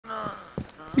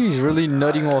He's really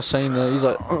nutting while saying that. He's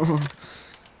like,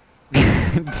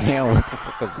 Damn, what the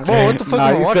fuck? whoa, what the fuck am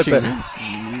I watching?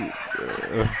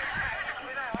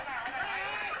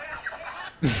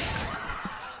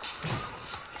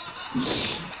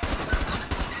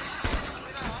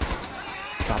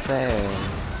 Stop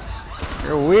it.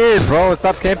 You're weird, bro.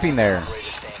 Stop camping there.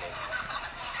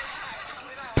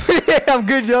 I'm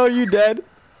good, yo. You dead?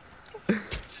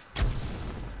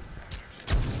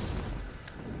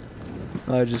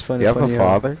 Oh, just funny. You have a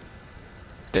father?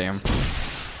 Damn.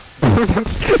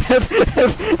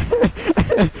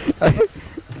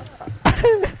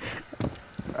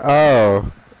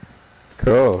 Oh,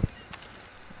 cool.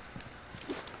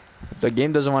 If the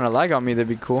game doesn't want to lag on me, that'd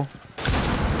be cool.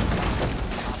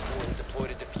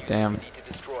 Damn.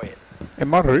 Hey,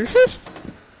 Mauritius?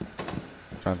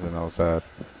 Trenton knows that.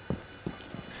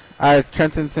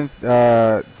 Trenton,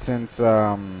 since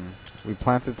we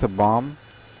planted to bomb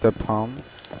the palm,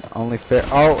 only fair.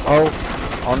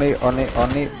 Only,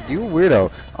 you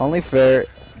weirdo. Only fair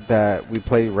that we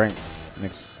play ranked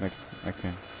next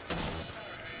game.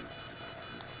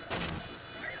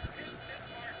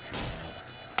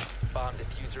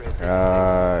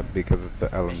 Because it's the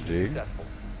LMG.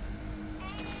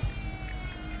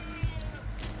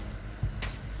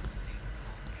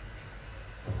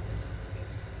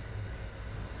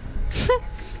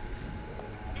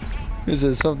 Is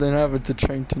there something happened to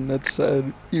Trenton that's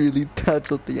sad? He really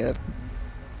that's at the end.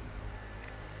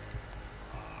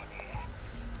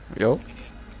 Yo.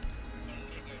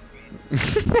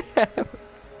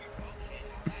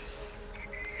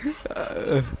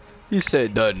 He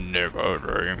said the nigga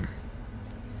dream.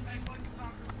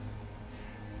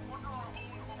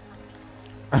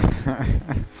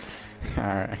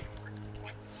 Alright.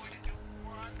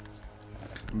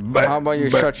 How about you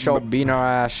shut your beaner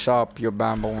ass up, you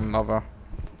bamboo lover?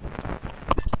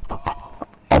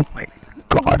 Oh my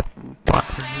god. Oh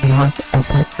my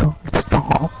god.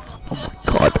 Stop. Oh my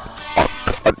god.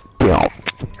 Oh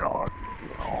god.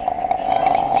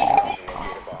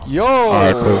 Yo!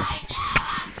 Alright, cool.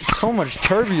 So much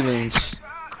turbulence.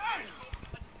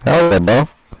 Hell yeah, bro.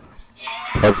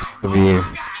 That's to be.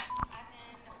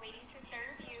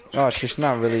 Oh, she's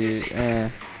not really.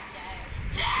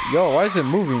 Yo, why is it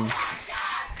moving?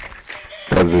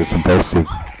 Because it's supposed to.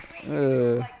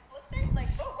 You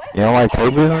don't like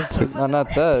turbulence? No, not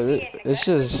that. It's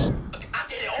just.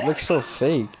 It looks so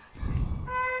fake.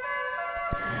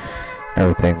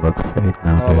 Everything looks fake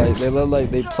nowadays. Oh, like they look like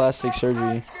they plastic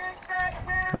surgery.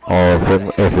 Or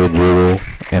if it drew,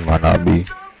 it might not be.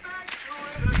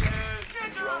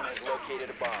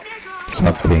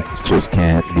 Some things just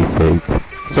can't be fake.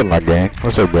 What's up, my gang?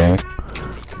 What's up, gang?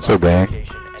 What's up, gang?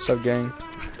 What's up, gang?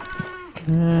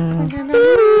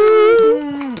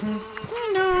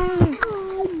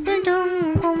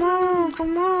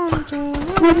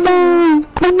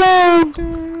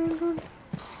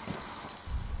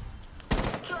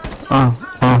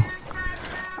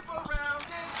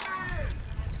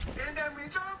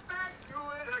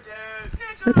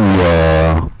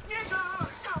 Yeah.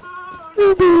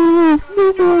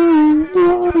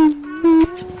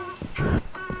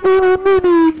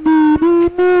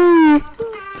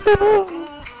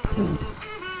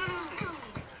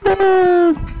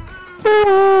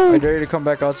 I dare you to come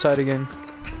back outside again.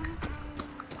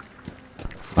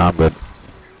 I'm good.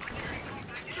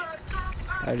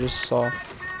 I just saw.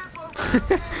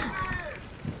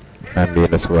 I'm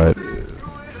being a sweat.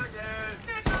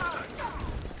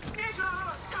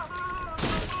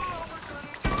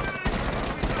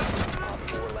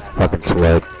 Fucking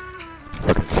sweat.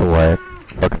 Fucking sweat.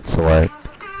 Fucking sweat.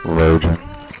 Virgin.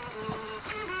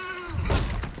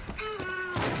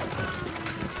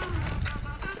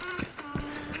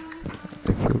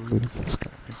 If you lose this guy.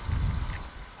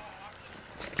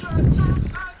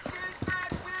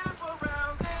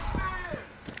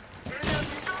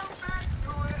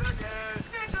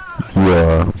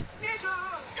 Yeah.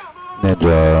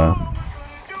 Ninja.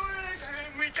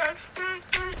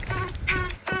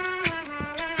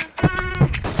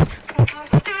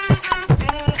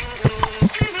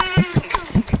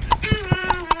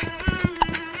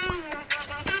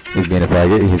 He's being a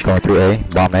faggot. He's going through A.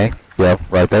 Bomb A. Yep,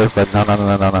 right there. But no.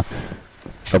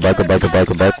 Go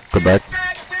back.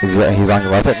 He's on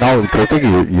your left side. No, quickly.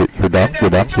 You're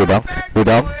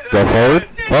dumb. Go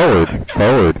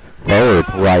forward.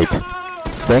 Right.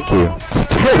 Thank you.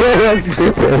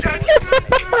 Stupid.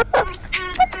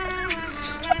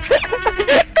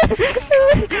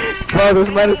 Bro, this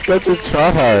man is such a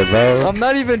tryhard, bro. I'm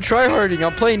not even tryharding.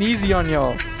 I'm playing easy on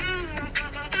y'all.